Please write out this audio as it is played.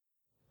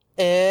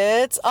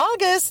It's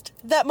August,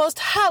 that most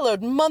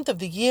hallowed month of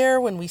the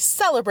year when we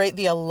celebrate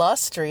the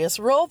illustrious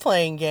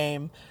role-playing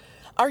game.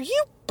 Are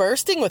you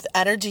bursting with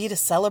energy to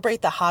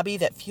celebrate the hobby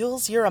that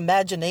fuels your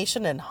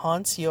imagination and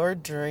haunts your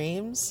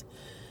dreams?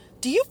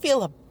 Do you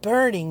feel a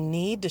burning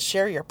need to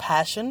share your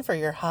passion for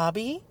your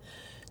hobby?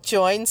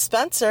 Join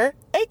Spencer,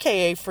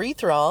 aka Free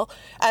Thrall,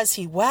 as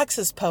he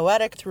waxes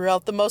poetic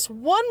throughout the most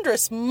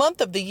wondrous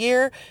month of the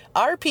year,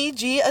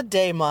 RPG A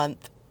Day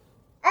Month.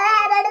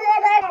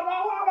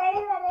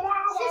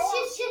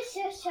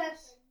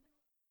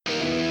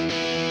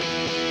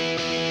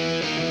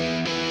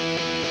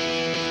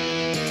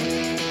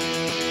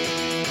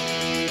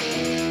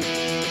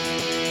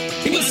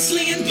 He was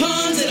slinging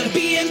pawns at a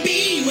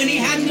B&B when he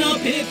had an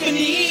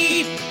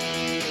epiphany.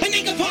 And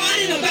they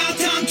complained about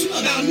time too,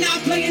 about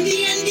not playing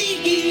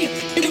D&D.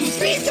 It was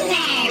free for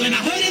all, and I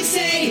heard him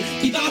say,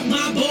 "Keep off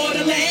my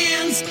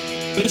borderlands.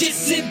 But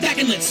just sit back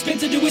and let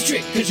Spencer do his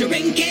trick, cause you're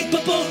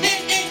incapable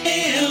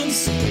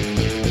hands."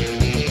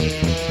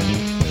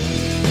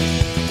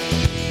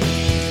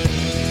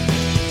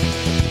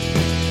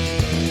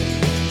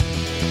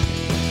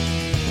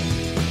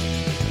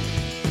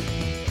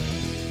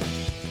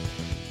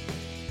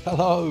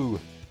 Hello,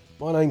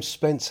 my name's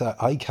Spencer,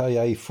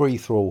 aka Free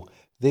Thrall.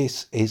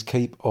 This is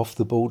Keep Off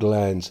the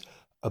Borderlands,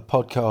 a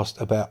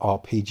podcast about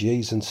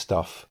RPGs and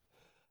stuff.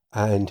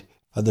 And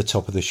at the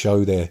top of the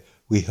show there,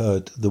 we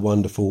heard the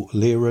wonderful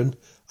Liren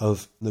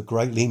of The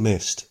Greatly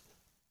Missed,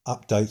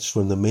 updates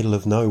from the middle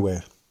of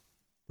nowhere,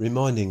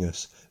 reminding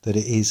us that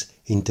it is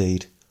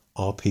indeed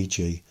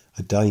RPG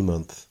A Day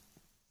Month.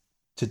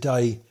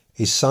 Today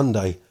is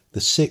Sunday,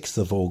 the 6th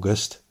of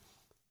August,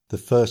 the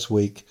first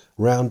week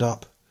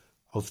Roundup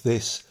of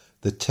this,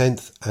 the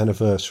 10th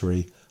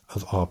anniversary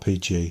of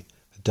RPG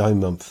A Day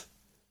Month.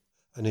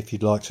 And if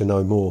you'd like to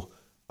know more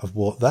of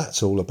what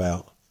that's all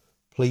about,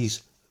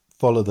 please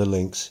follow the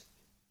links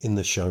in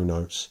the show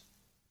notes.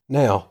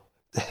 Now,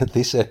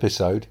 this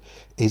episode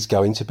is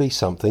going to be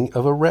something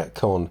of a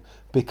retcon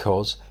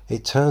because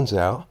it turns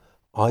out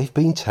I've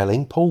been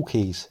telling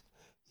porkies.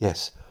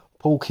 Yes,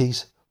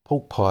 porkies,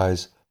 pork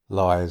pies,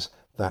 lies.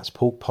 That's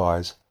pork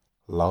pies,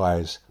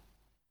 lies.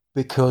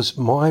 Because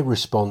my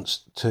response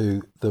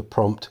to the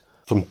prompt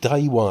from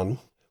day one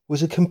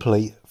was a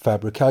complete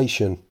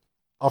fabrication.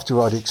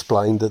 After I'd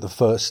explained that the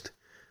first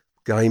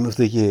game of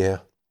the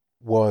year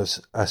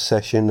was a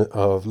session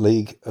of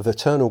League of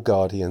Eternal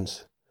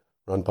Guardians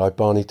run by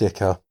Barney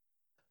Dicker,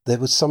 there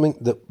was something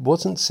that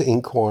wasn't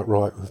sitting quite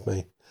right with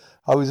me.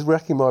 I was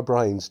racking my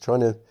brains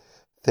trying to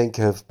think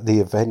of the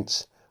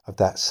events of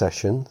that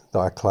session that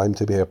I claimed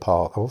to be a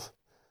part of,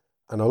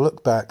 and I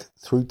looked back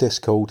through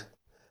Discord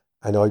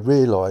and I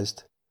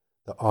realised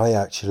that I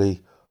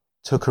actually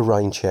took a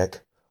rain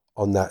check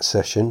on that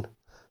session.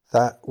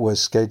 That was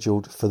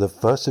scheduled for the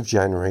 1st of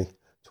January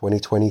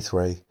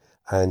 2023,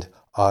 and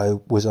I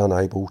was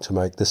unable to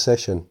make the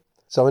session.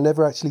 So I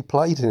never actually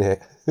played in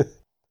it.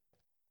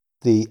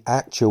 The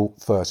actual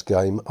first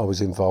game I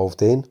was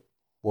involved in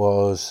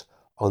was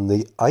on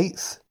the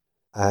 8th,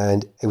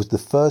 and it was the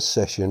first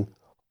session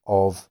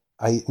of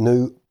a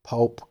new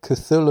Pulp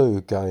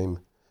Cthulhu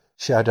game,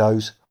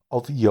 Shadows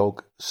of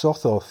Yog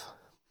Sothoth,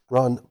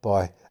 run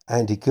by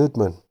Andy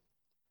Goodman.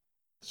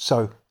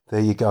 So there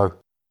you go.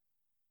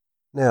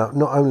 Now,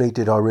 not only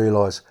did I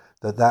realise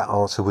that that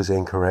answer was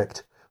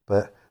incorrect,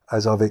 but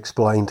as I've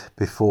explained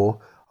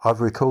before,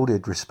 I've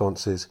recorded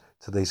responses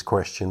to these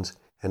questions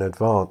in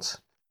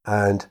advance,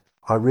 and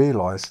I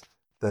realised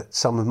that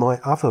some of my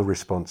other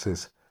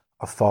responses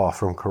are far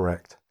from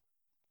correct.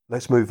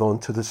 Let's move on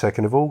to the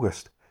 2nd of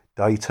August,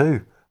 Day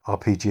 2,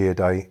 RPG A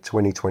Day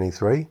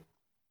 2023,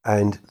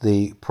 and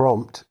the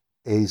prompt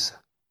is...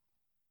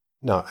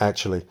 No,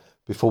 actually,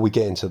 before we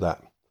get into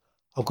that,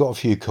 I've got a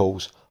few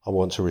calls I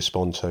want to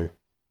respond to.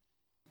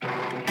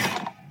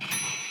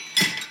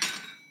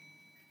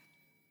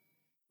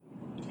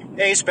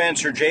 Hey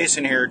Spencer,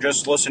 Jason here.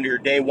 Just listened to your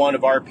day one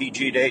of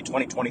RPG Day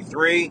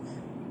 2023,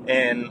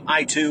 and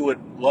I too would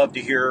love to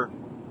hear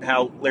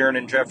how Liren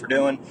and Jeff are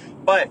doing.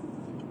 But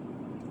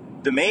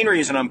the main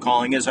reason I'm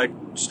calling is I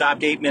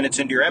stopped 8 minutes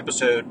into your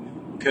episode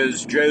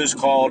because Joe's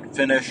call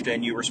finished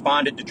and you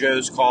responded to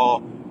Joe's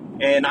call.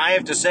 And I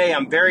have to say,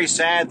 I'm very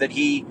sad that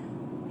he,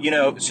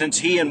 since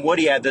he and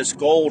Woody had this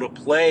goal to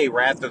play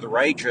Wrath of the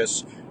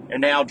Righteous,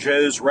 and now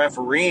Joe's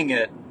refereeing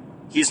it,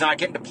 he's not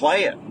getting to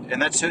play it.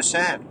 And that's so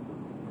sad.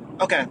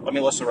 Okay, let me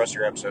listen to the rest of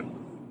your episode.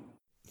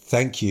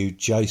 Thank you,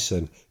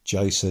 Jason.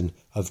 Jason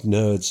of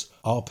Nerds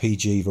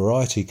RPG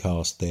Variety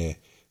Cast there,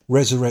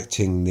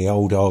 resurrecting the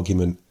old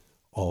argument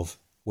of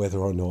whether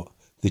or not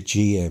the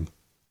GM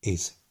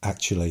is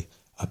actually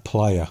a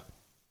player.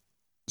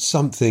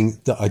 Something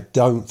that I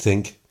don't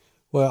think...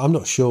 Well, I'm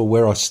not sure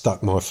where I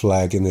stuck my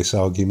flag in this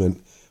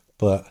argument,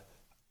 but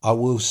I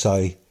will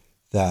say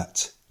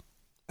that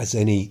as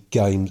any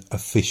game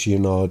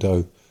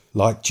aficionado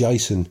like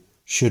Jason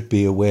should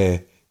be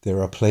aware,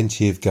 there are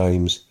plenty of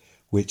games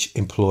which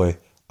employ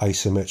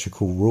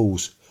asymmetrical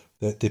rules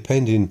that,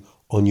 depending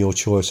on your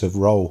choice of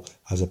role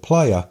as a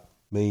player,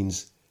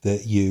 means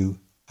that you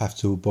have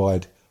to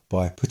abide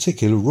by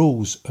particular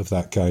rules of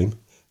that game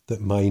that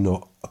may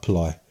not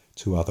apply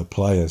to other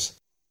players.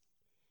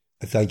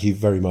 And thank you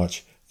very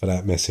much for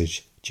that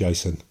message,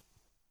 Jason.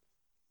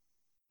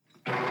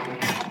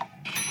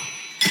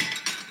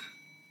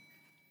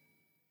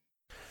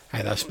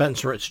 Hey there,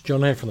 Spencer. It's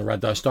John here from the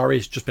Red Dice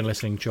Diaries. Just been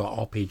listening to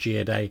our RPG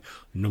A Day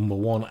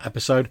 #1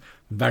 episode.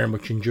 Very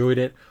much enjoyed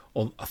it.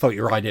 I thought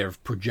your idea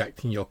of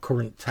projecting your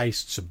current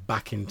tastes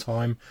back in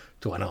time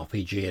to when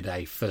RPG A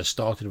Day first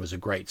started was a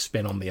great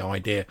spin on the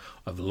idea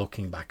of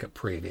looking back at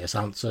previous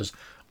answers.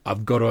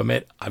 I've got to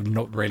admit, I've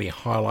not really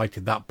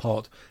highlighted that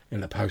part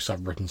in the posts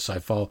I've written so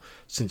far,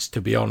 since,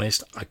 to be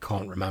honest, I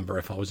can't remember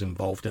if I was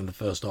involved in the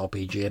first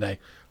RPG A Day.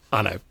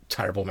 I know,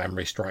 terrible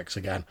memory strikes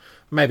again.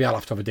 Maybe I'll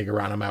have to have a dig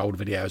around in my old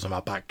videos on my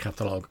back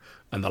catalogue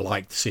and the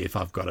like to see if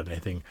I've got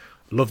anything.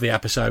 Love the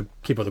episode.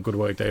 Keep up the good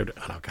work, dude,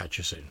 and I'll catch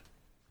you soon.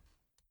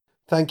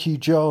 Thank you,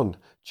 John.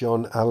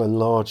 John Allen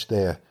Large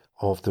there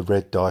of the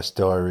Red Dice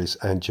Diaries,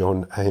 and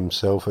John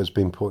himself has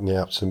been putting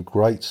out some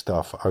great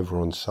stuff over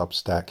on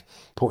Substack,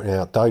 putting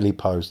out daily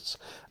posts,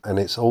 and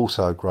it's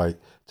also great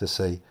to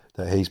see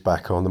that he's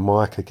back on the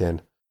mic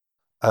again.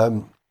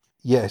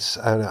 Yes,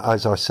 and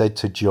as I said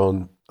to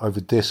John over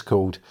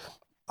Discord,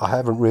 I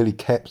haven't really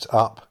kept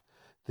up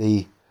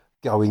the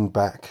going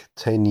back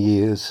 10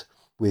 years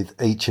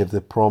with each of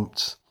the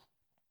prompts.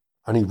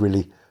 Only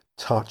really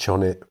touch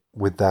on it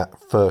with that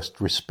first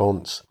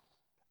response.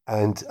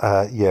 And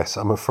yes,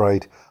 I'm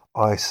afraid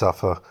I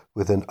suffer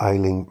with an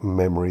ailing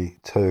memory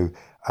too,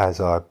 as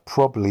I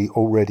probably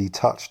already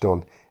touched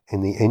on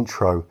in the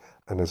intro,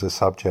 and as a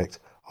subject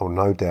I'll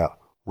no doubt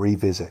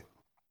revisit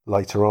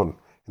later on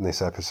in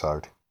this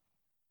episode.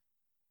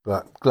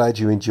 But glad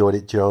you enjoyed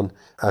it, John,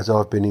 as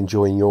I've been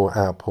enjoying your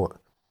output,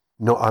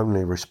 not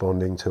only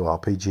responding to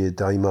RPG A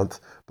Day month,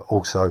 but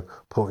also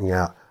putting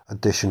out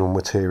additional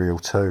material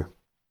too.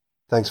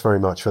 Thanks very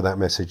much for that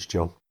message,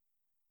 John.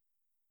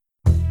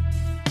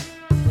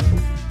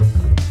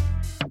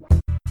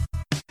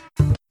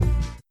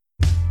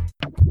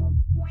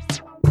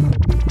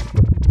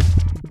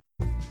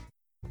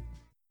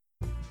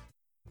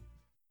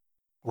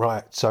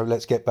 Right, so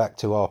let's get back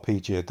to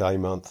RPG A Day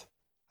month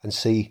and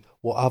see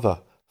what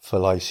other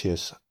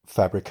fallacious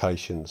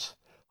fabrications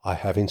I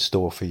have in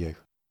store for you.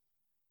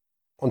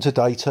 On to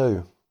day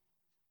 2.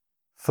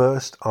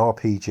 First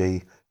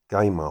RPG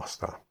Game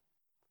Master.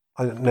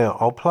 Now,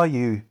 I'll play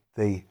you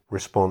the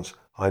response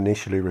I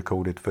initially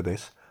recorded for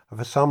this, and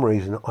for some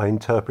reason I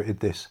interpreted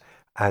this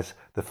as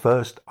the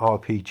first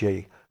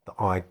RPG that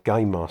I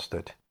game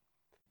mastered.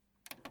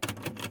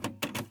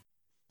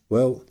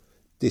 Well,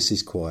 this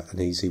is quite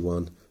an easy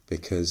one,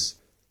 because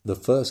the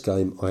first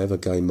game I ever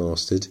game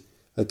mastered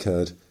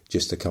occurred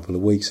just a couple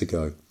of weeks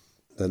ago,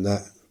 and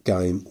that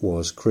game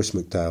was Chris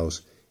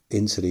McDowell's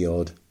Into the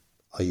Odd.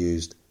 I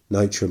used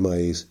Nature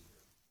Maze,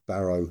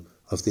 Barrow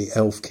of the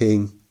Elf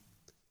King,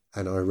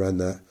 and I ran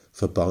that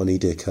for Barney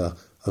Dicker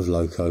of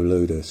Loco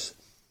Ludus.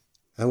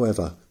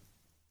 However,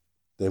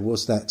 there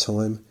was that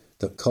time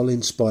that Colin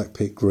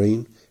Spikepit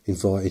Green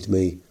invited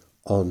me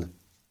on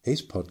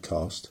his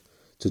podcast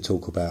to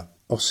talk about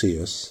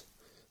Osseous,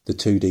 the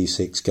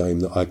 2D6 game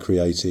that I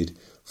created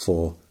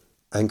for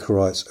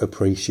Anchorites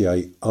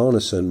Appreciate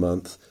Arneson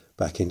Month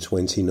back in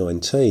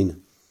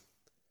 2019.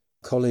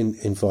 Colin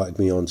invited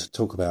me on to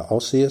talk about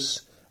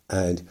Osseous,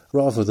 and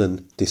rather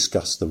than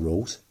discuss the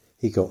rules,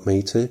 he got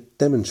me to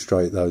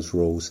demonstrate those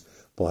rules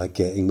by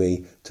getting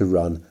me to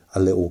run a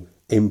little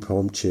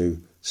impromptu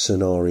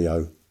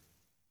scenario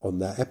on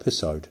that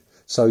episode.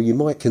 So you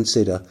might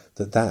consider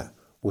that that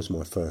was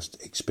my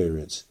first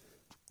experience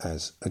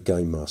as a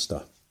game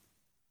master.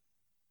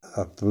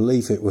 I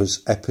believe it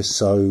was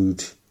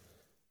episode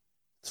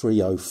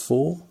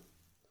 304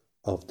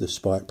 of the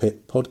Spike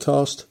Pit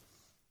podcast,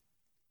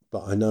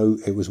 but I know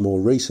it was more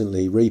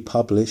recently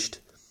republished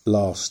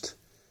last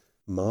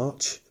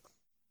March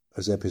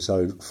as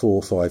episode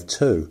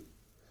 452,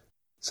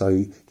 so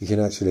you can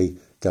actually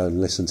go and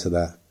listen to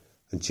that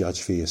and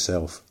judge for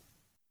yourself.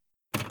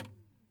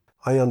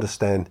 I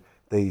understand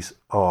these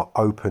are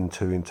open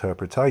to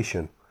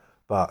interpretation,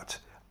 but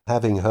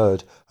having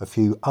heard a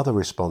few other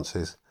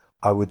responses,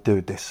 I would do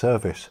a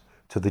disservice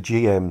to the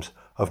GMs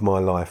of my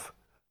life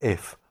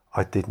if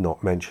I did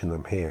not mention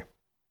them here.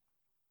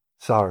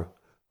 So,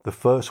 the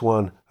first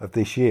one of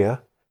this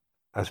year,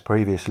 as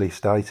previously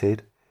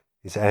stated,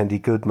 is Andy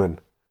Goodman,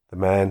 the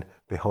man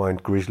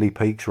behind Grizzly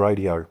Peaks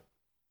Radio,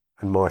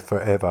 and my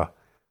forever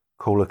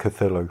Call of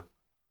Cthulhu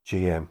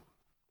GM,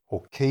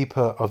 or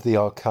Keeper of the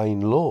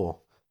Arcane Lore,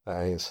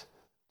 that is,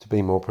 to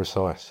be more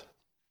precise.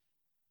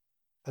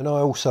 And I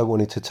also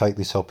wanted to take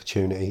this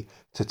opportunity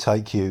to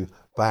take you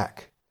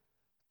back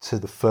to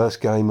the first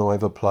game I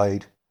ever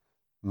played,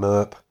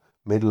 MERP,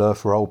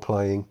 Middle-earth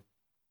Role-Playing,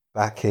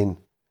 back in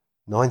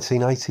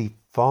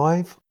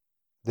 1985.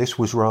 This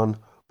was run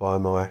by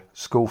my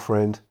school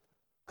friend,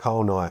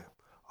 Carl Knight.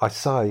 I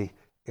say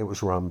it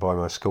was run by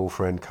my school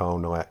friend, Carl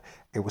Knight.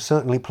 It was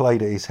certainly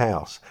played at his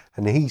house,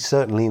 and he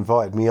certainly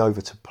invited me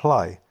over to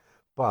play.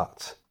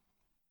 But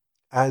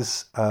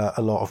as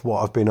a lot of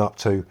what I've been up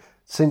to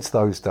since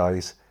those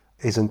days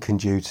isn't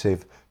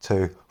conducive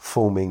to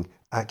forming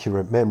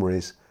accurate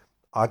memories,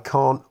 I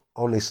can't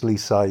honestly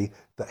say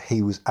that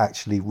he was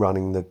actually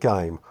running the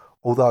game,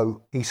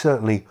 although he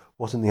certainly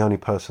wasn't the only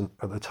person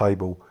at the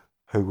table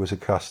who was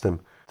accustomed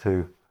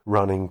to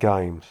running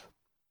games.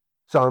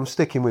 So I'm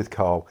sticking with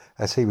Carl,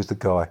 as he was the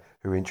guy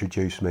who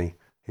introduced me.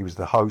 He was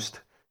the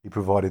host, he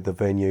provided the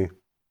venue,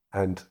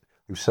 and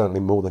he was certainly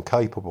more than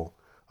capable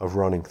of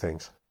running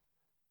things.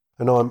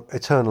 And I'm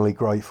eternally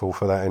grateful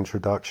for that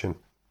introduction.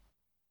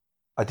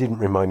 I didn't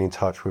remain in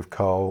touch with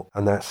Carl,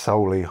 and that's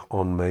solely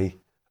on me.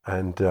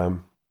 And,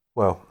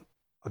 well,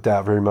 I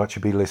doubt very much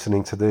you'll be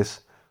listening to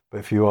this, but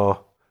if you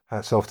are,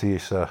 hats off to you,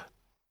 sir.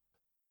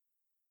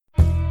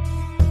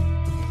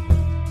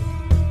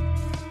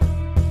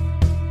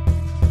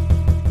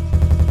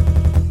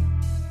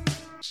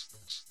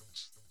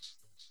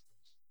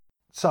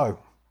 So,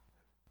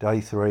 day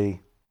 3,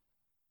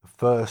 the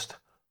first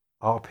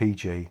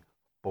RPG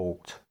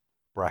bought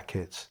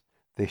brackets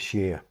this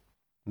year.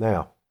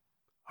 Now,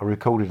 I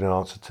recorded an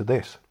answer to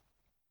this,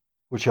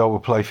 which I will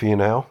play for you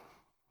now,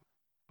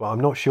 but I'm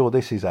not sure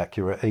this is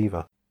accurate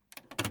either.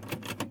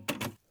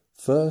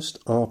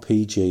 First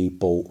RPG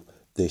bought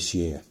this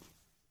year.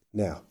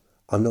 Now,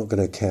 I'm not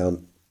going to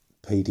count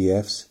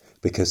PDFs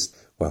because,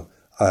 well,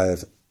 I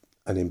have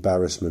an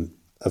embarrassment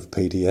of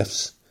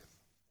PDFs.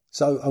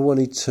 So I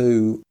wanted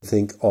to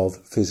think of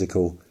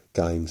physical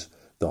games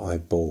that I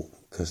bought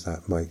because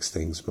that makes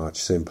things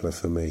much simpler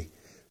for me.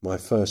 My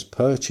first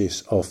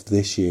purchase of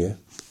this year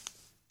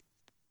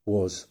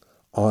was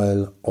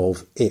Isle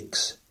of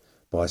Ix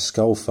by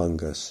Skull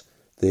Fungus.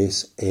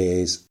 This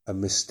is a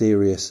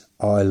mysterious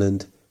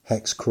island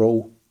hex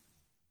crawl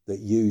that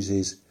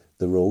uses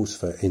the rules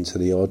for Into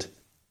the Odd.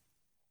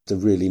 It's a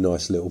really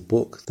nice little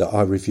book that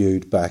I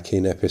reviewed back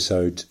in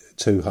episode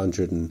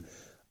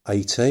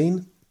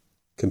 218.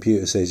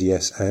 Computer says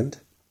yes and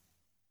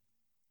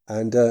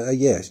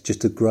yeah, it's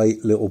just a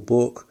great little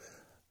book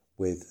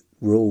with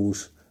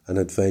rules and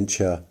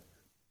adventure,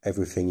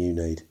 everything you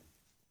need.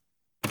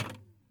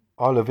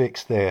 Isle of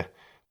Ix there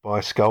by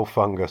Skull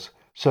Fungus,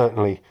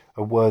 certainly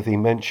a worthy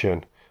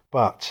mention,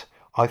 but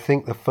I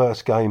think the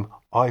first game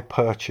I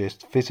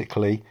purchased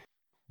physically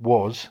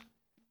was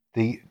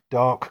the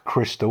Dark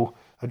Crystal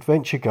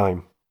adventure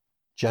game.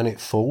 Janet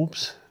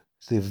Forbes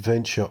is the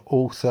adventure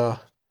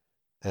author,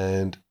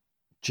 and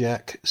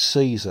Jack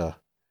Caesar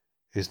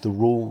is the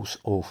rules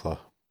author.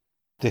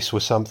 This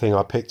was something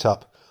I picked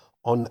up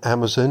on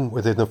Amazon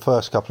within the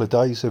first couple of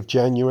days of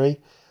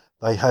January.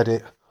 They had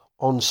it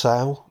on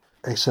sale.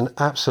 It's an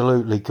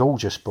absolutely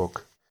gorgeous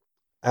book.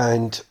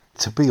 And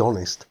to be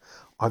honest,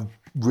 I've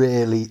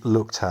rarely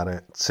looked at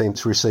it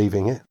since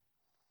receiving it.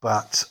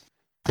 But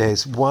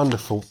there's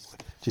wonderful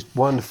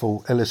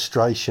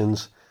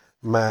illustrations,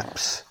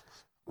 maps.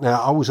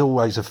 Now, I was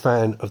always a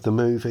fan of the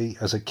movie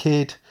as a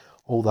kid,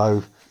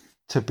 although,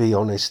 to be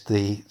honest,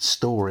 the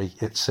story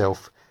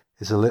itself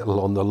is a little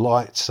on the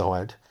light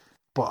side.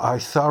 But I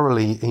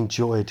thoroughly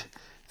enjoyed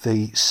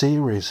the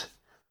series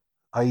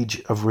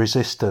Age of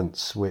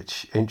Resistance,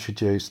 which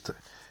introduced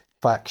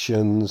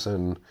factions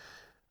and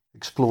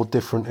explored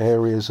different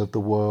areas of the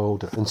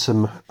world and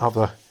some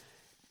other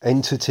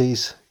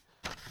entities.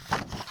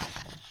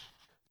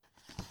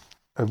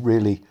 A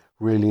really,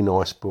 really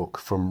nice book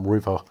from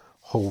River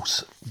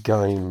Horse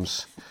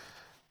Games.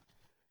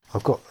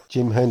 I've got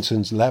Jim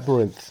Henson's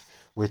Labyrinth,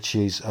 which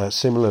is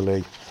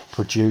similarly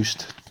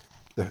produced.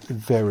 A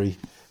very,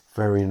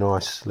 very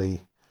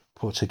nicely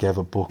put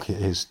together book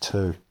it is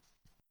too.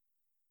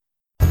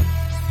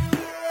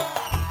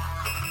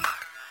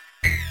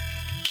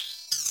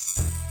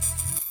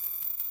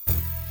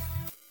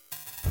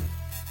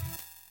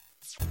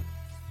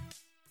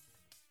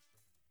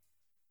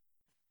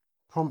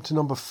 Prompt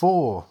number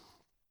 4.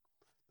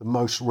 The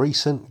most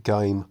recent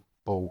game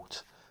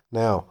bought.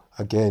 Now,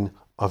 again,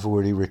 I've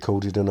already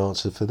recorded an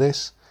answer for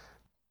this.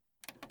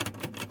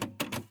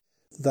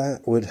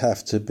 That would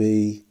have to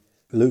be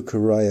Luca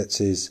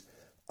Rayetz's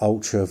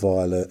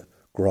Ultraviolet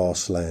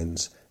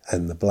Grasslands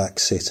and the Black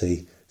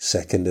City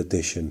 2nd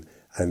edition.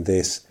 And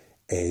this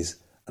is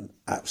an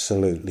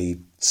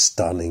absolutely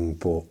stunning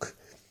book.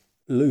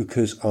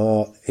 Luca's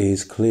art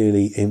is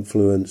clearly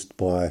influenced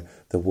by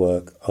the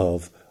work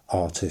of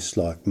artists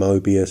like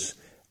Mobius,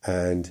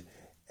 and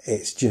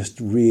it's just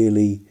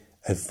really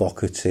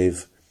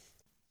evocative,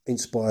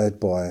 inspired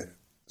by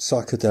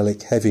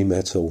psychedelic heavy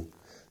metal,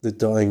 the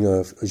dying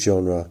earth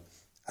genre,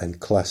 and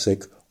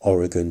classic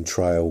Oregon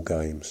Trail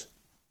games.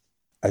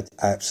 An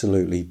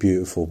absolutely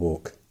beautiful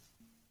book,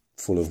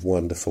 full of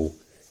wonderful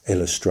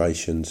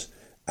illustrations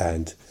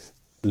and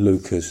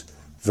Luca's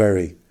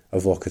very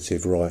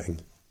evocative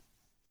writing.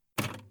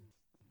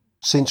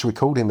 Since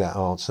recording that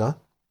answer,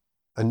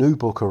 a new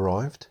book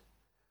arrived.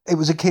 It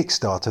was a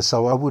Kickstarter,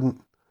 so I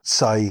wouldn't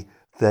say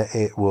that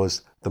it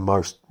was the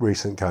most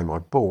recent game I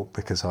bought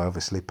because I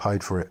obviously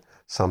paid for it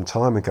some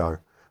time ago.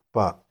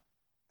 But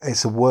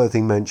it's a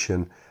worthy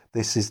mention.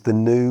 This is the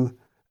new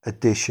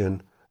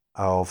edition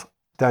of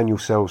Daniel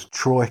Sell's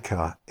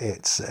Troika.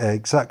 It's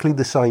exactly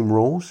the same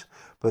rules,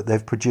 but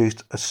they've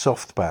produced a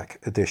softback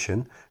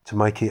edition to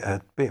make it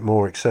a bit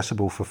more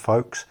accessible for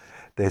folks.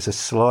 There's a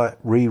slight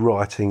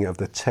rewriting of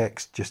the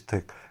text just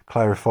to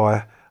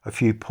clarify a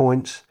few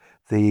points.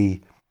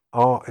 The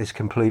art is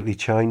completely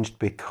changed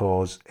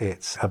because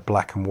it's a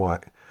black and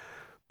white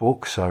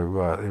book, so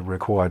it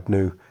required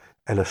new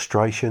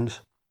illustrations.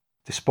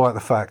 Despite the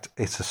fact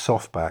it's a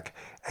softback,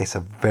 it's a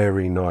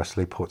very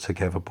nicely put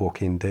together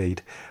book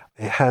indeed.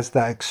 It has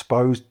that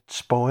exposed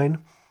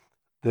spine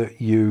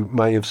that you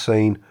may have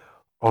seen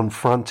on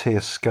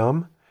Frontier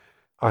Scum.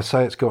 I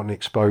say it's got an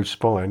exposed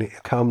spine.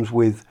 It comes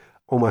with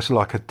almost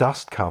like a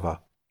dust cover,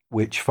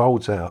 which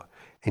folds out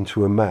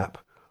into a map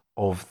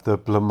of the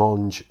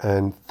Blancmange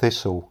and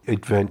Thistle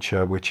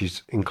adventure, which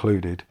is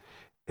included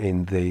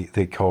in the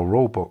Cole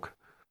rulebook.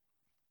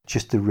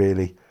 Just a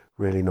really,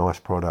 really nice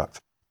product.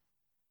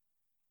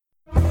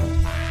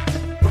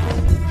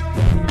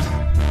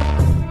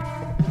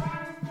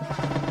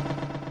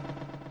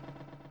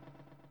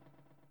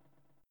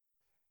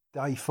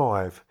 Day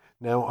 5.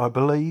 Now, I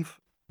believe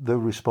the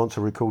response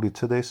I recorded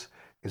to this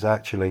is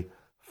actually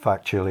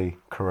factually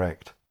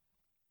correct.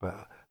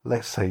 But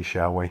let's see,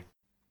 shall we?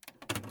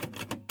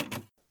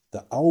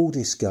 The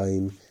oldest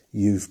game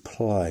you've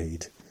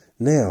played.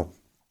 Now,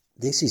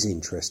 this is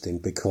interesting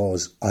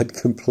because I'd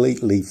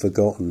completely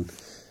forgotten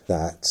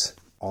that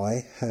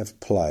I have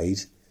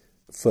played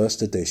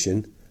first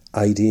edition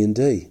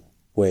AD&D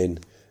when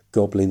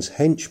Goblin's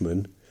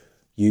Henchman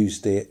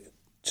used it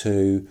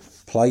to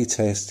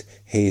playtest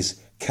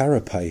his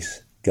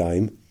Carapace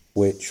game,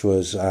 which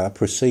was a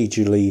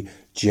procedurally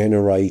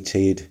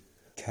generated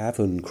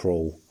cavern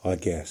crawl, I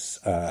guess.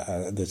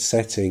 The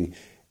setting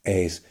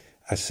is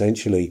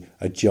essentially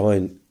a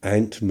giant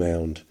ant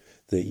mound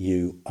that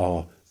you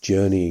are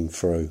journeying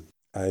through.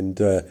 And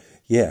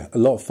yeah, a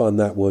lot of fun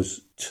that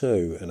was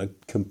too. And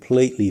I'd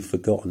completely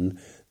forgotten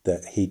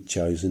that he'd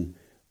chosen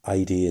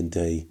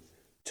AD&D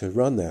to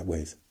run that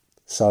with.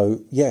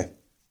 So yeah.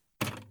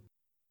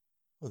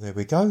 Well, there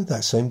we go.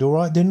 That seemed all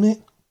right, didn't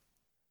it?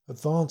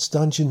 Advanced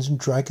Dungeons and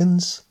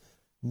Dragons,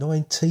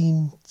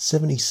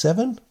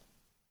 1977?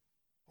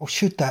 Or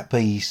should that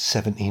be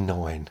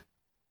 79?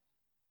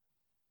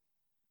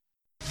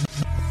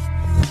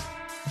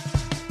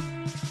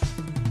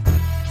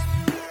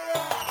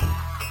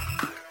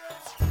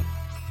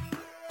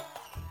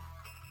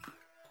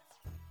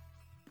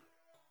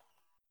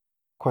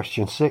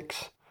 Question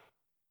 6.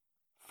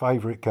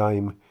 Favourite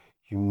game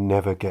you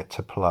never get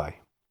to play?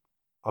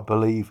 I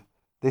believe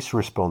this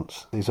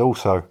response is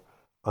also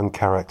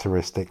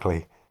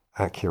uncharacteristically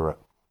accurate.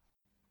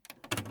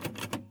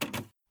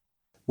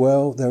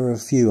 Well, there are a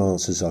few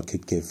answers I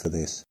could give for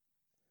this.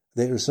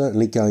 There are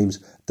certainly games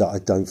that I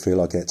don't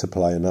feel I get to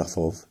play enough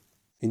of.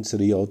 Into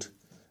the Odd,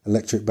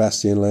 Electric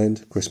Bastion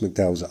Land, Chris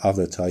McDowell's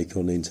other take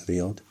on Into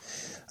the Odd.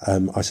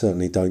 I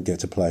certainly don't get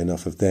to play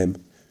enough of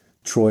them.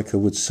 Troika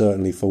would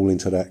certainly fall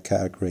into that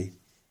category.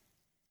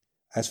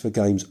 As for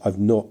games I've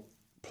not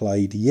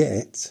played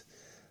yet,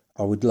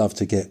 I would love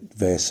to get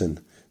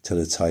Versen to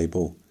the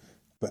table,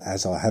 but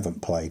as I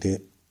haven't played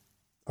it,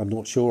 I'm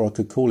not sure I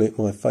could call it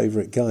my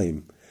favourite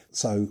game.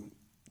 So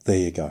there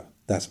you go.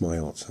 That's my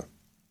answer.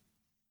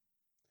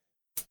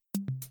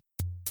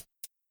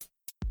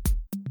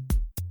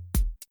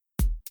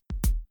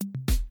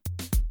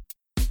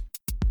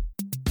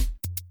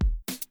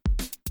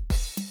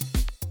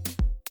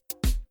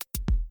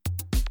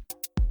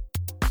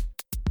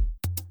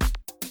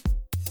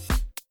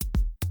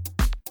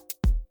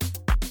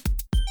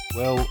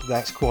 Well,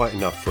 that's quite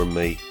enough from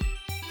me.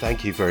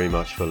 Thank you very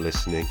much for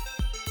listening.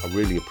 I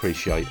really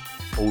appreciate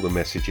all the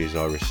messages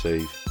I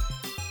receive.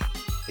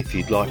 If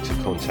you'd like to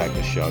contact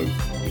the show,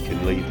 you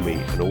can leave me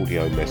an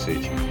audio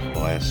message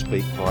via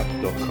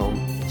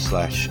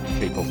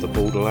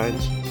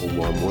speakpipe.com/keepofftheborderlands, all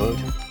one word.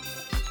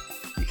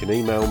 You can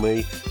email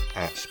me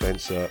at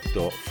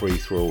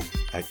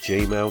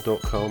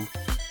spencer.freethrow@gmail.com.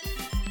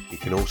 You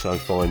can also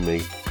find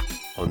me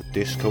on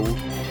Discord.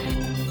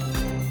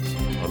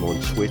 I'm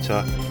on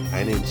Twitter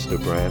and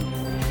Instagram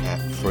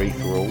at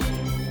freethrow,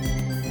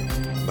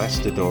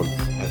 Mastodon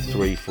at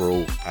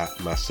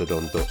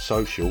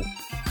freethrow@mastodon.social,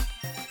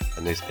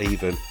 and there's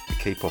even the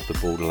Keep Off the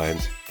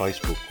Borderlands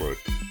Facebook group.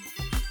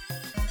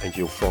 And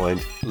you'll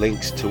find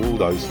links to all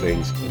those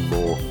things and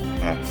more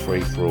at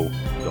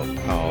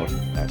freethrow.card,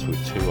 that's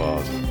with 2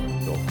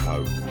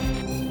 R's.co.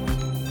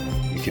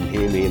 You can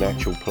hear me in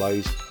actual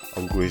plays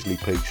on Grizzly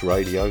Peaks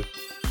Radio,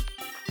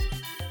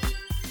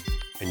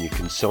 and you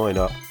can sign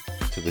up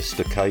to the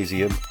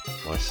Stochasium,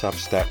 my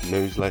Substack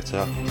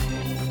newsletter,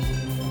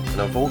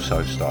 and I've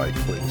also started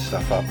putting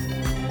stuff up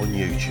on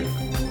YouTube.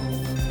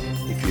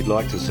 If you'd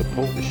like to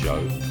support the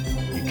show,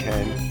 you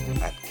can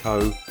at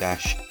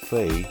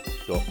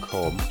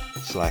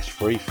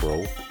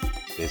ko-fi.com/freeforall.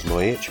 There's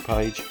my itch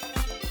page,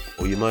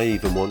 or you may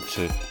even want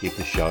to give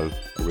the show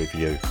a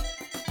review.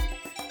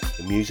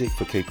 The music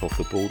for Keep Off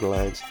the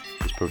Borderlands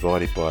is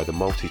provided by the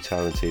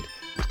multi-talented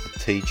Mr.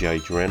 TJ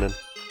Drennan,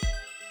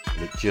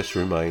 and it just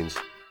remains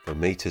for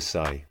me to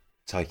say,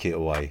 take it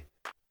away,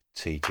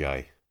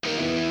 TJ.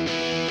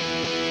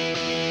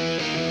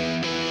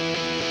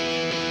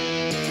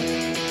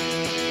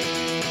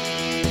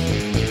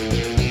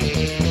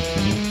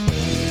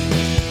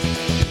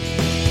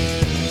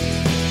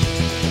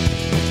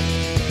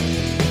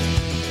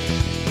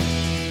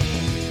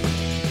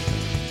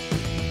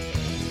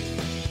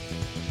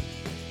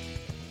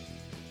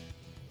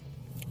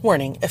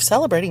 Warning, if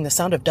celebrating the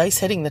sound of dice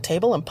hitting the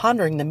table and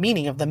pondering the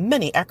meaning of the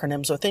many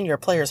acronyms within your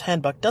player's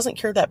handbook doesn't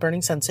cure that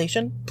burning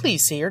sensation,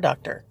 please see your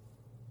doctor.